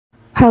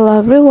Hello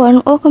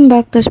everyone, welcome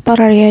back to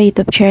Spararia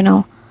YouTube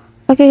channel.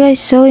 Okay guys,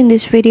 so in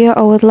this video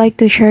I would like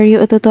to share you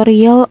a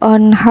tutorial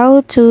on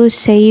how to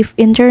save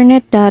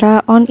internet data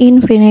on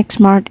Infinix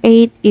Smart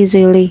 8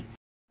 easily.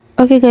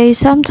 Okay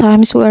guys,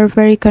 sometimes we are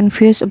very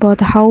confused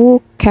about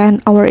how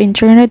can our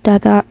internet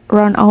data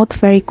run out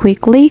very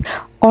quickly,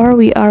 or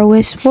we are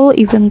wasteful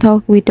even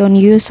though we don't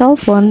use cell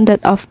phone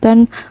that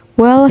often.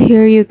 Well,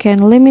 here you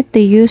can limit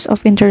the use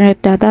of internet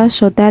data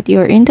so that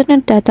your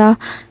internet data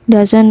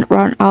doesn't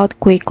run out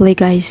quickly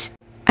guys.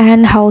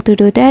 And how to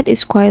do that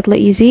is quite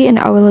easy and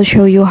I will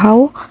show you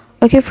how.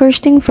 Okay,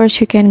 first thing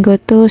first, you can go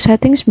to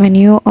settings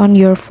menu on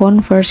your phone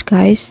first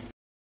guys.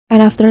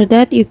 And after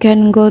that you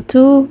can go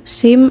to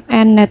SIM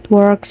and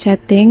network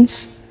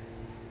settings.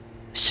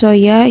 So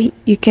yeah,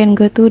 you can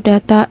go to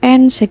data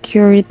and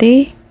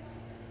security.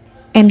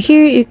 And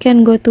here you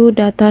can go to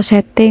data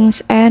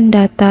settings and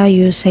data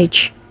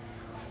usage.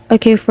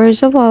 Okay,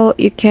 first of all,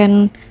 you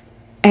can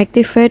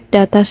activate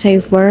data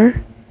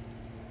saver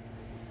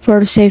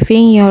for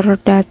saving your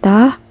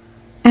data.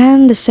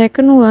 And the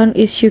second one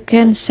is you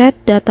can set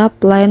data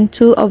plan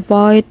to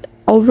avoid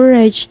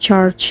overage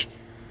charge.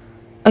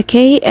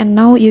 Okay, and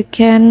now you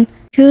can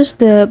choose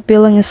the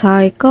billing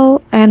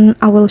cycle, and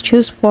I will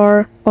choose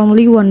for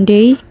only 1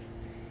 day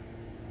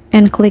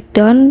and click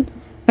done.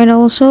 And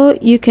also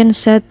you can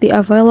set the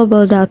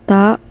available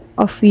data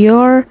of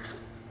your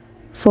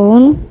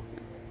phone,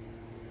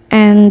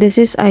 and this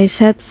is I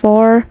set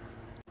for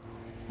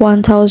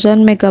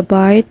 1000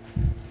 megabyte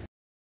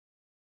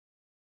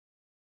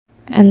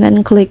and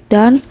then click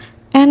done.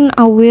 And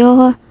I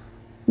will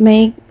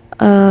make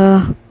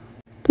a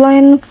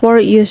plan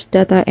for use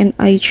data and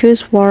I choose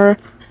for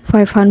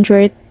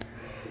 500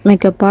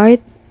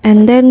 megabyte.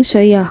 And then so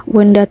yeah,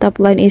 when data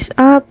plan is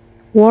up,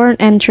 warn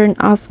and turn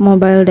off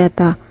mobile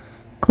data.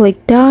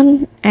 Click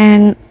done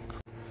and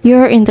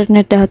your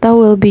internet data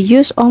will be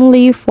used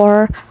only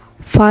for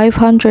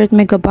 500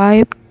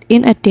 megabyte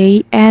in a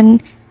day,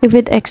 and if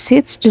it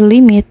exceeds the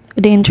limit,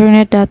 the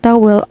internet data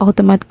will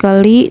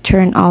automatically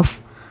turn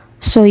off.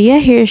 So yeah,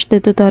 here's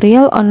the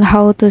tutorial on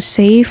how to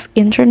save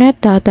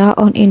internet data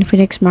on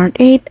Infinix Smart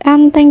 8,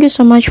 and thank you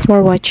so much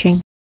for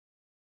watching.